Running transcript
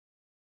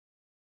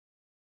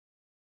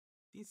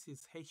This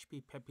is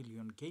HP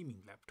Pavilion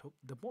Gaming laptop,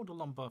 the model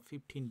number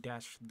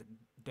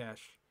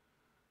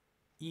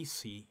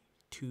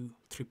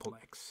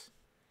 15-EC2XXX.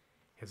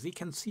 As you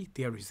can see,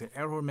 there is an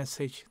error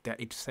message that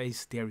it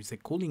says there is a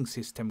cooling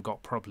system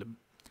got problem.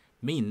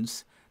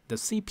 Means the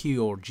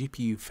CPU or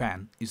GPU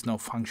fan is not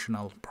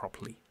functional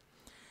properly.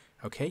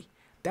 Okay,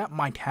 that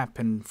might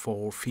happen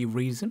for few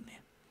reasons.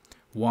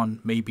 One,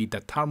 maybe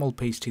the thermal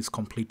paste is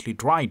completely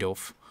dried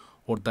off,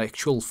 or the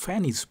actual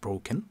fan is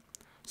broken,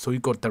 so you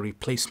got the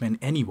replacement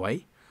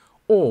anyway,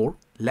 or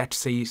let's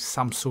say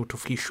some sort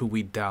of issue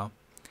with the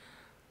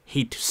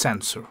heat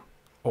sensor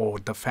or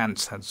the fan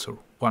sensor,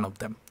 one of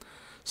them.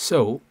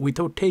 So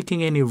without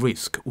taking any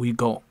risk, we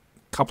got a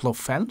couple of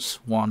fans,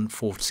 one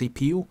for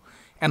CPU,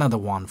 another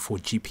one for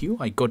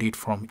GPU. I got it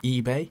from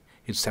eBay.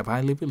 It's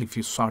available if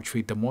you search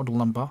with the model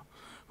number,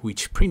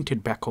 which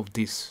printed back of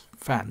these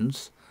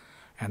fans,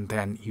 and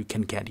then you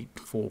can get it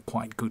for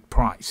quite good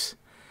price.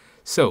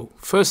 So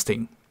first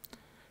thing,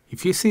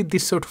 if you see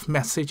this sort of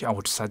message, I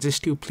would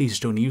suggest you please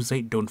don't use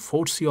it. Don't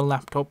force your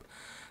laptop.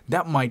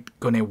 That might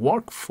gonna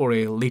work for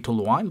a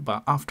little while,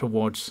 but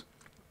afterwards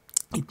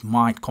it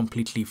might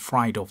completely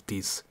fried off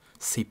this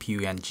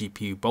CPU and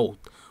GPU both,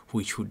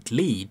 which would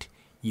lead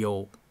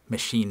your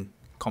machine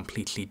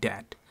completely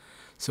dead.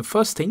 So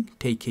first thing,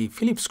 take a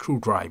Phillips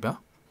screwdriver.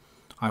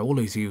 I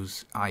always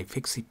use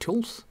iFixit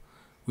tools,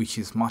 which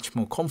is much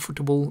more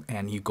comfortable,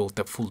 and you got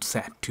the full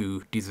set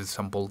to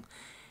disassemble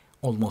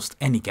almost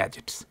any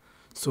gadgets.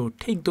 So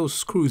take those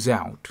screws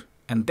out,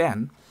 and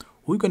then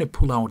we're going to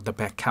pull out the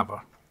back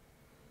cover.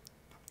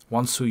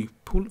 Once we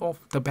pull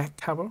off the back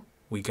cover,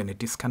 we're going to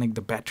disconnect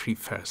the battery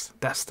first.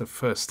 That's the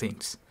first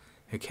things,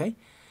 okay?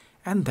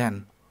 And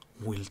then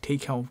we'll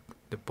take out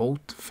the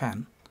both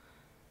fan.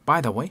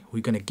 By the way, we're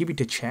going to give it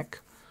a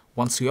check.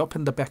 Once we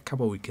open the back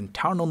cover, we can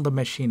turn on the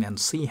machine and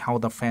see how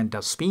the fan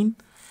does spin,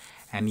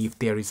 and if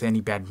there is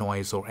any bad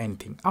noise or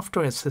anything.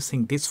 After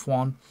assessing this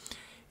one,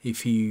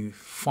 if you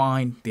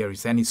find there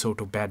is any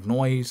sort of bad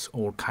noise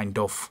or kind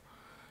of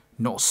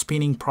not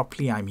spinning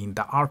properly, I mean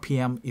the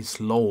RPM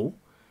is low,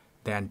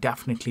 then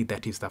definitely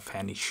that is the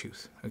fan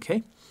issues,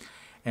 okay?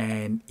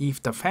 And if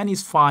the fan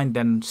is fine,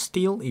 then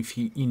still if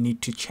you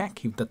need to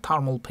check if the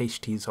thermal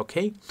paste is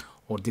okay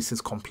or this is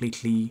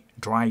completely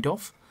dried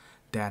off,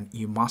 then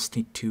you must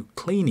need to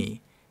clean it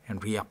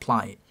and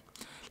reapply it.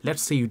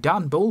 Let's say you've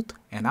done both,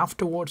 and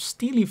afterwards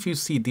still if you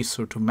see this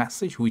sort of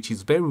message, which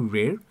is very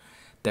rare,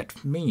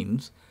 that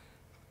means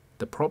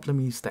the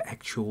problem is the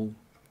actual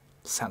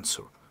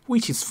sensor,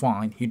 which is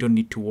fine. You don't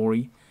need to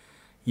worry.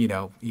 You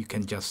know, you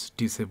can just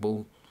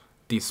disable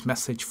this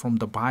message from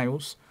the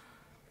BIOS.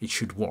 It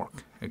should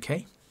work,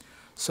 okay?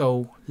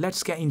 So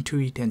let's get into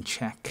it and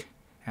check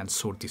and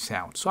sort this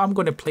out. So I'm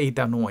going to play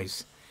the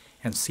noise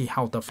and see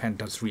how the fan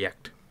does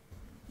react.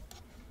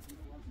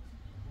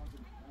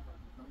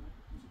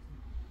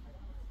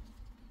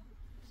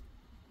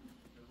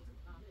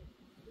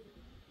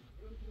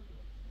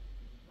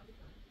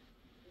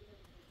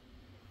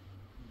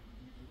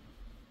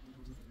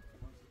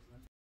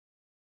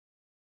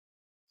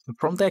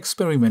 From the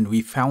experiment,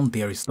 we found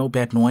there is no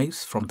bad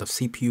noise from the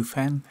CPU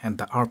fan and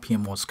the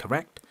RPM was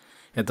correct.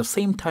 At the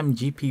same time,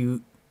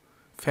 GPU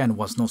fan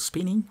was not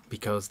spinning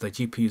because the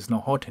GPU is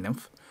not hot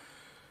enough.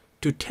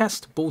 To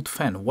test both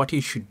fan, what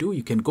you should do,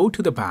 you can go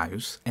to the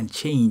BIOS and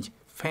change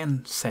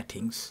fan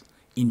settings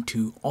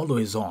into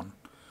always on.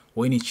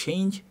 When you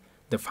change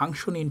the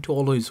function into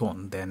always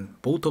on, then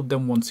both of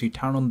them, once you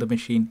turn on the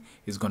machine,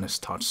 is going to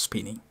start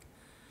spinning.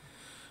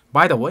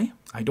 By the way,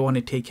 I don't want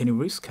to take any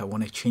risk. I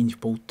want to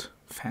change both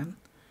fan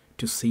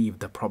to see if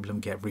the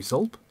problem get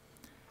resolved.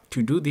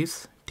 To do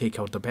this, take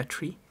out the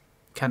battery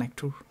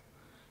connector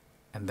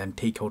and then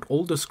take out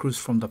all the screws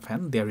from the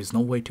fan. There is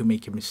no way to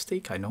make a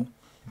mistake. I know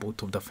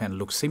both of the fan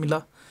look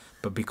similar,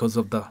 but because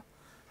of the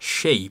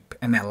shape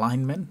and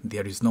alignment,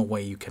 there is no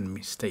way you can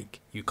mistake.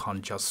 You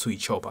can't just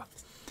switch over.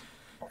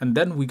 And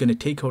then we're going to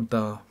take out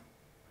the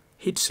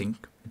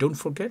heatsink. Don't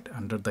forget,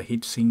 under the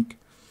heatsink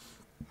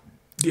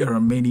there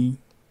are many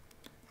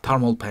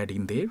thermal pad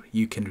in there.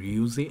 You can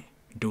reuse it.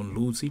 Don't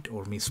lose it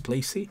or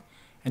misplace it.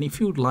 And if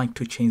you'd like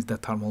to change the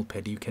thermal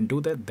pad, you can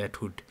do that. That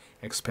would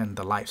expand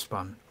the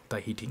lifespan of the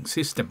heating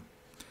system.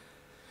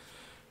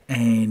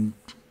 And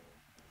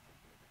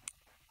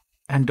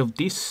end of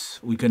this,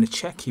 we're going to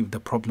check if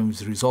the problem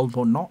is resolved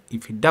or not.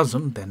 If it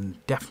doesn't, then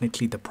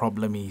definitely the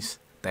problem is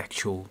the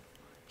actual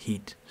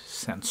heat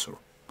sensor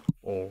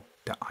or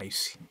the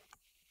IC.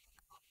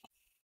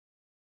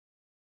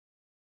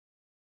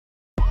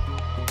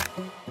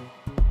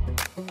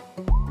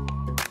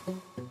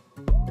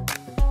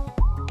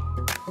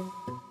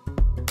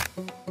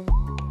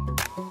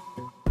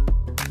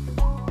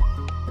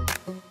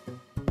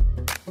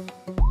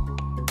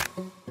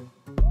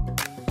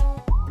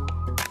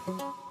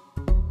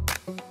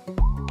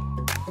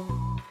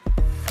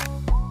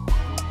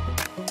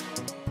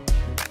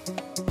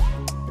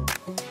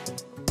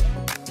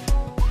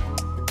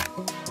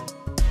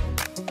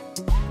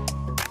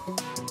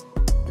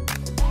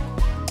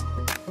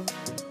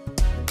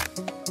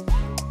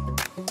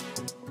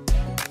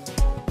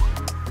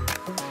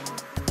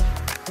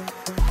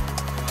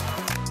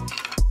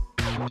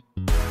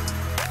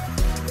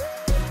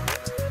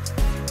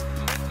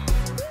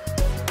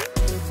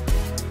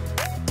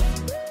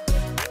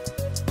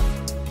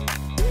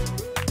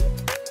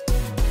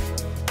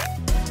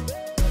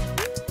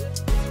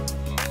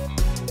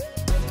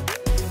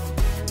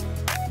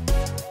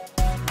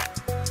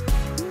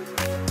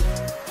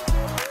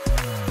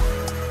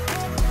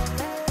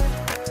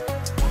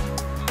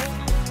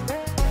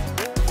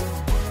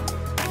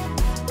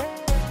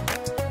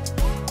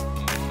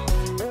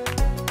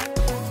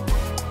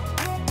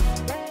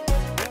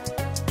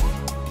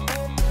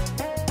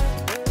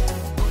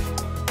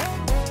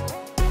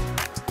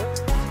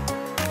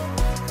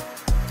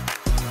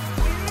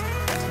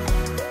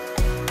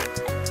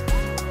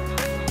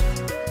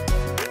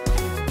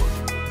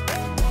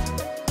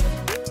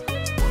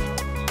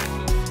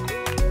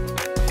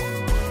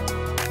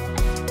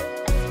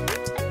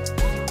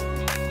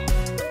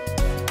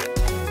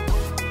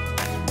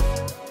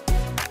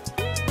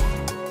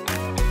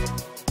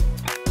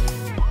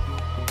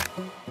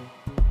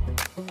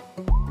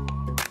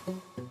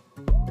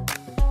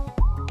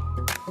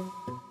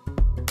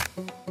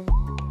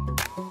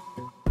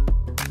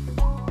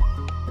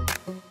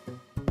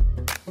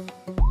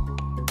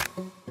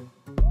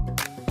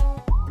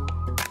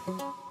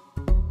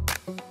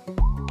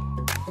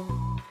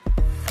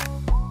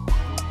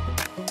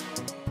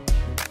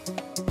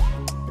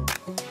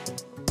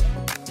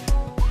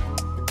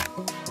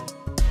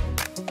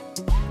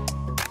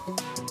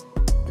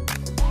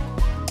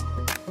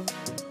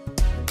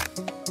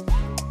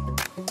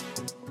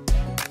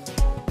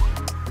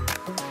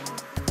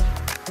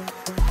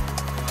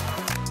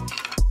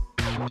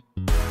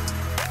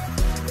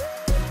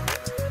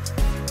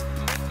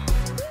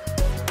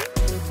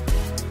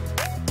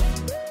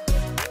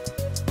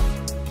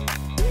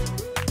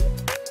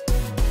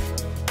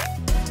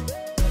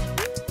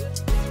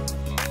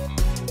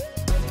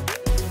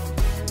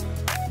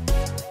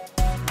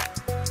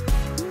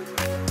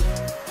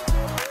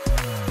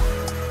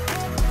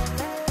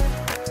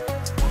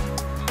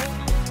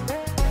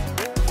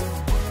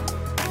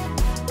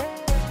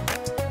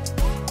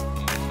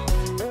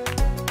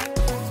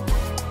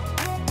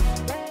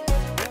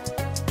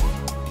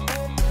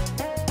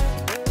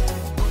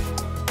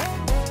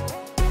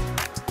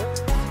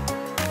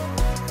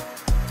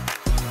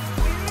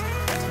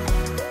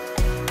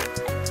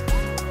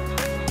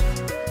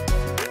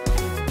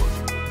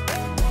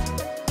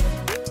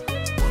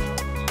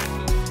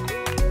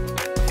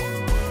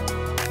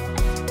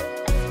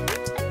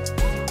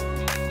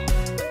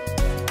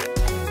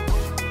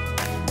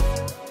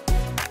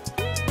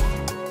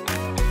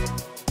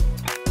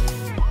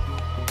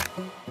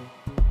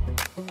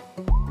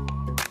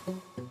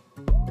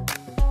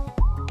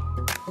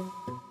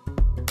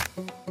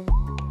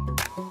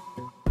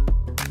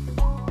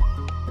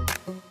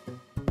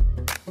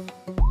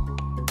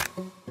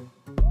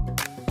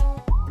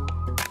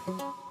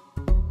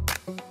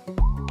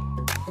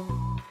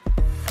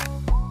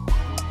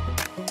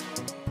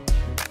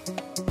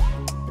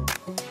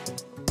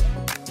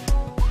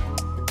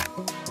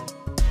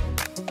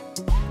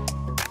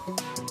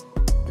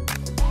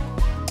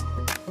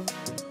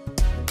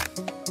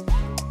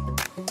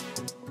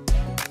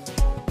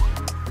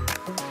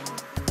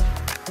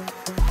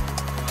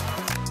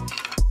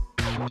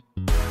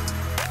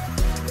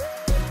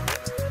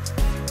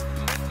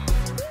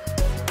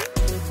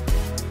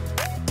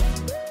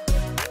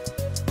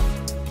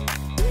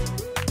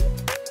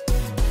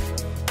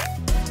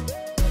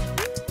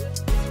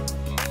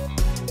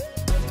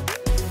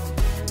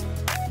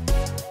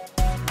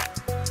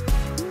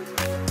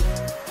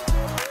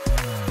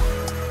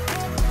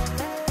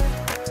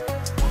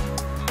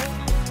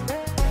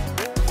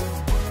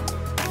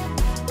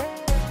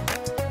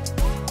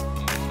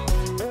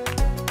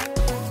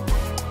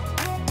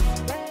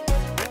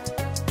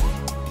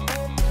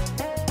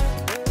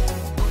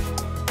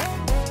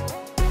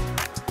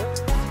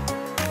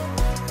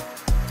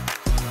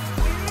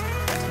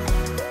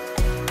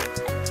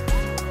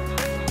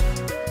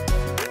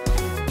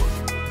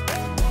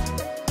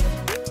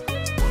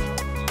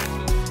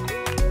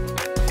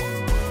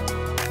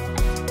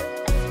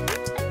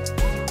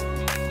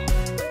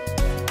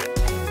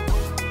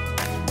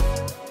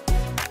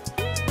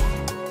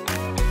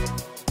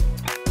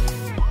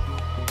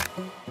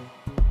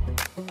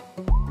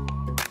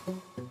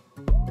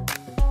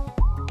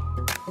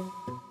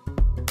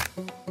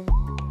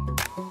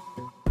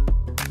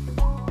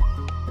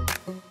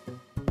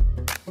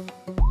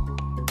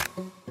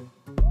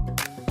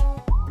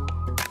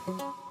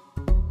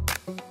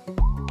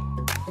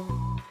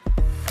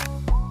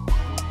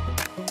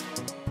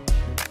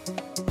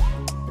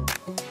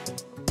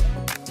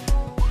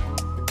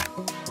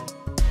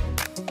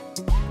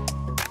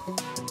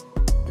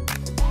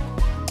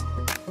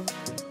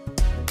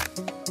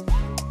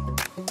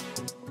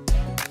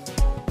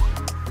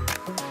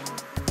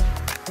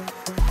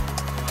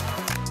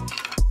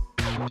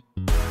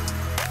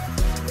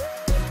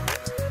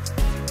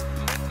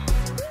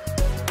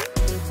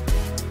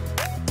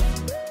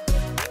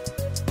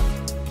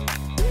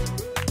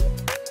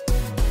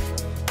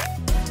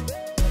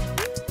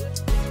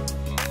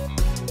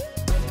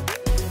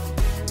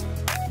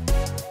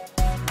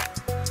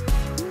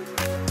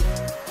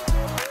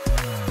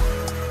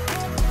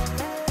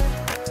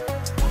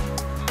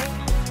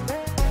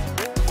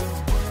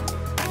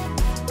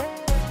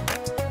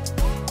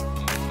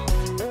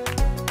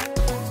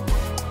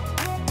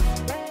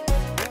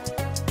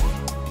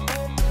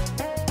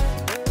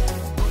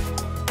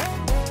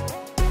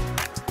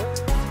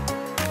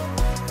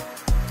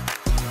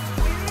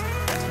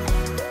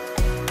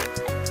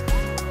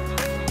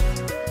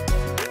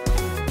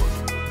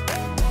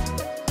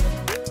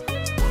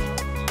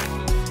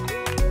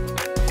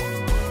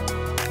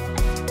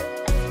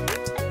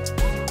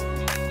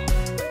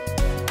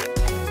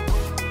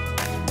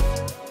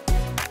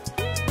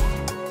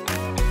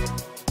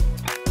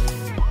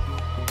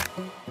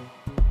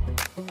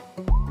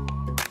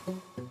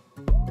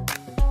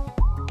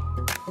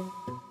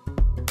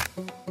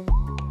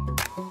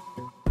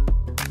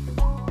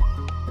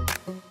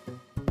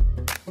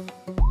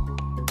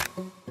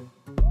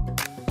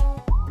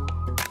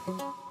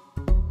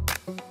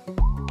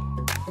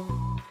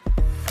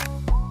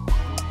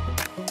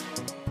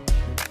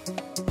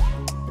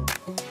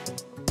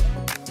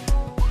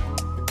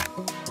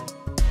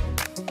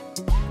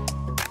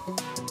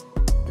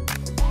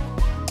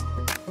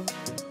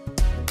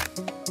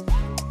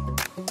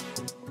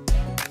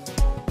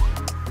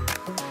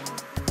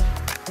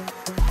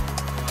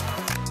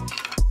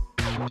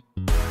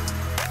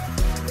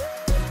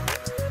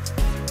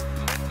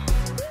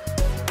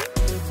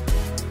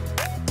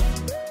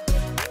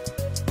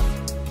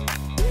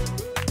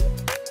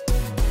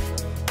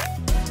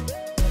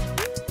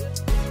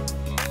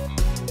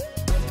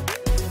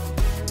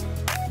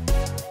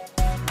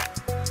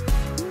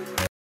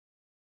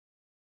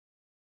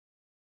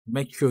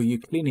 Make sure you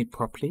clean it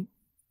properly.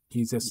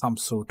 Use some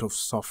sort of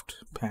soft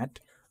pad.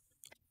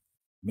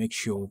 Make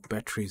sure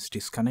battery is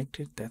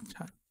disconnected that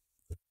time.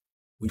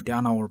 We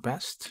done our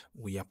best.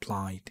 We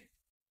applied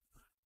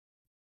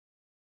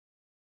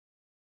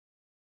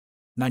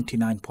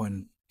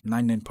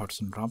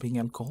 99.99% rubbing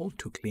alcohol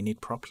to clean it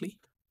properly.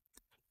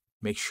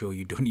 Make sure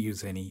you don't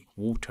use any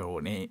water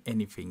or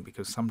anything,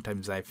 because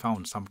sometimes I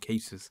found some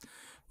cases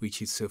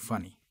which is so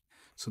funny.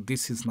 So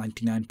this is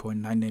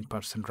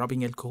 99.99%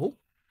 rubbing alcohol.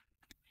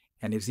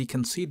 And as you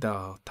can see,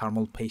 the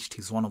thermal paste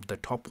is one of the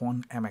top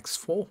one,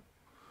 MX4.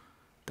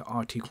 The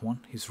Arctic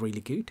one is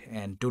really good.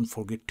 And don't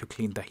forget to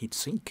clean the heat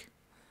sink.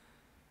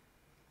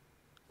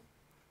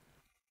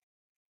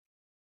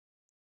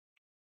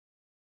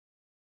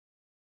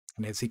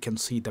 And as you can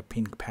see, the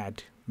pink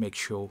pad, make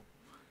sure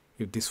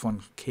if this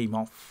one came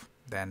off,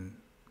 then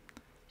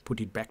put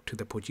it back to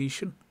the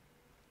position.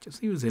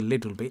 Just use a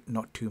little bit,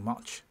 not too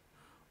much,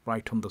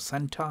 right on the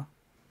center.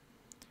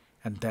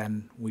 And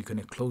then we're going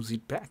to close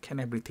it back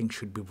and everything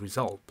should be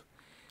resolved.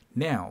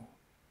 Now,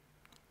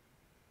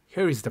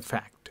 here is the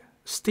fact.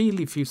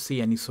 Still, if you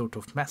see any sort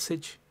of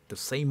message, the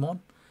same one,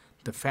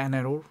 the fan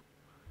error,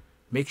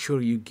 make sure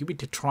you give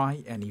it a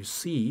try and you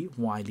see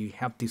while you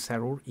have this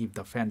error if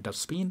the fan does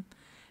spin.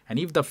 And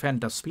if the fan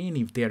does spin,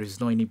 if there is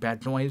no any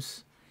bad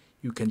noise,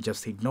 you can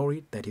just ignore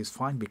it. That is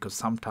fine, because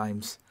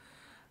sometimes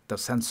the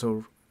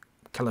sensor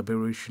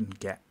calibration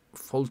get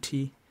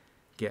faulty,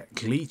 get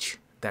glitch.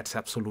 That's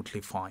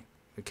absolutely fine.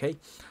 Okay,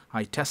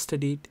 I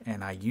tested it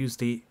and I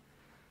used it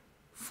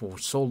for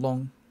so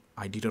long.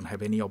 I didn't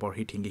have any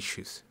overheating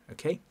issues.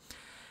 Okay,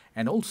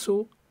 and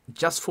also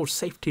just for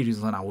safety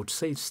reason, I would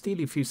say still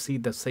if you see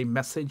the same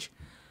message,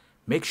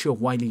 make sure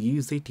while you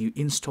use it, you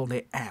install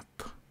an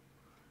app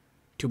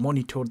to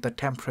monitor the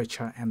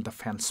temperature and the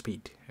fan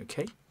speed.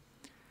 Okay,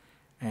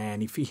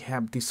 and if you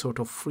have this sort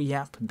of free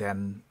app,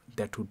 then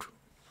that would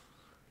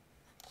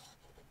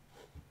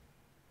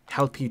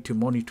help you to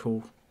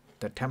monitor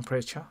the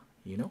temperature,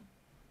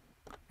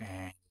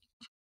 and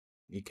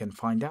you can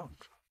find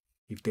out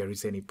if there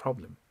is any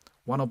problem.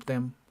 One of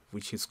them,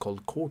 which is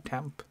called Core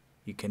Temp,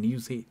 you can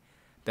use it.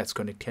 That's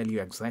going to tell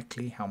you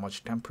exactly how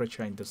much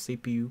temperature in the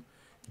CPU,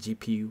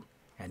 GPU,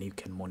 and you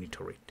can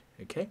monitor it.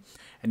 Okay,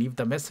 and if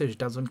the message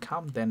doesn't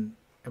come, then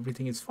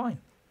everything is fine,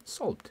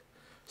 solved.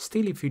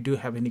 Still, if you do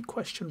have any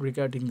question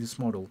regarding this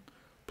model,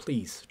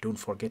 please don't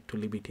forget to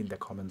leave it in the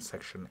comment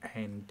section,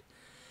 and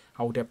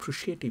I would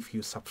appreciate if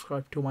you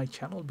subscribe to my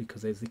channel,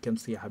 because as you can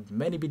see, I have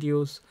many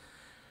videos.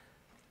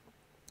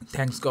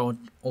 Thanks God,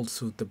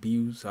 also the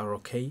views are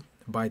okay.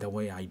 By the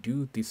way, I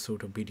do this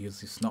sort of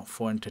videos is not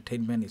for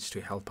entertainment, it's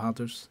to help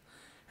others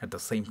at the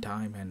same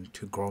time and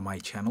to grow my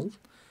channel.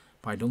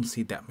 But I don't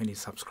see that many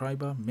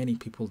subscribers. Many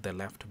people, they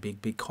left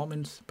big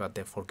comments, but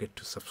they forget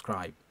to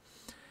subscribe.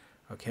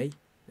 Okay,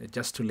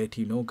 just to let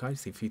you know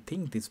guys, if you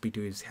think this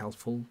video is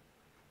helpful,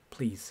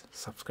 please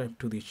subscribe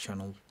to this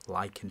channel,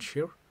 like and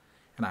share,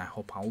 and I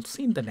hope I'll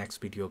see you in the next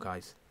video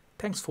guys.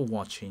 Thanks for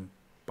watching.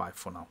 Bye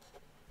for now.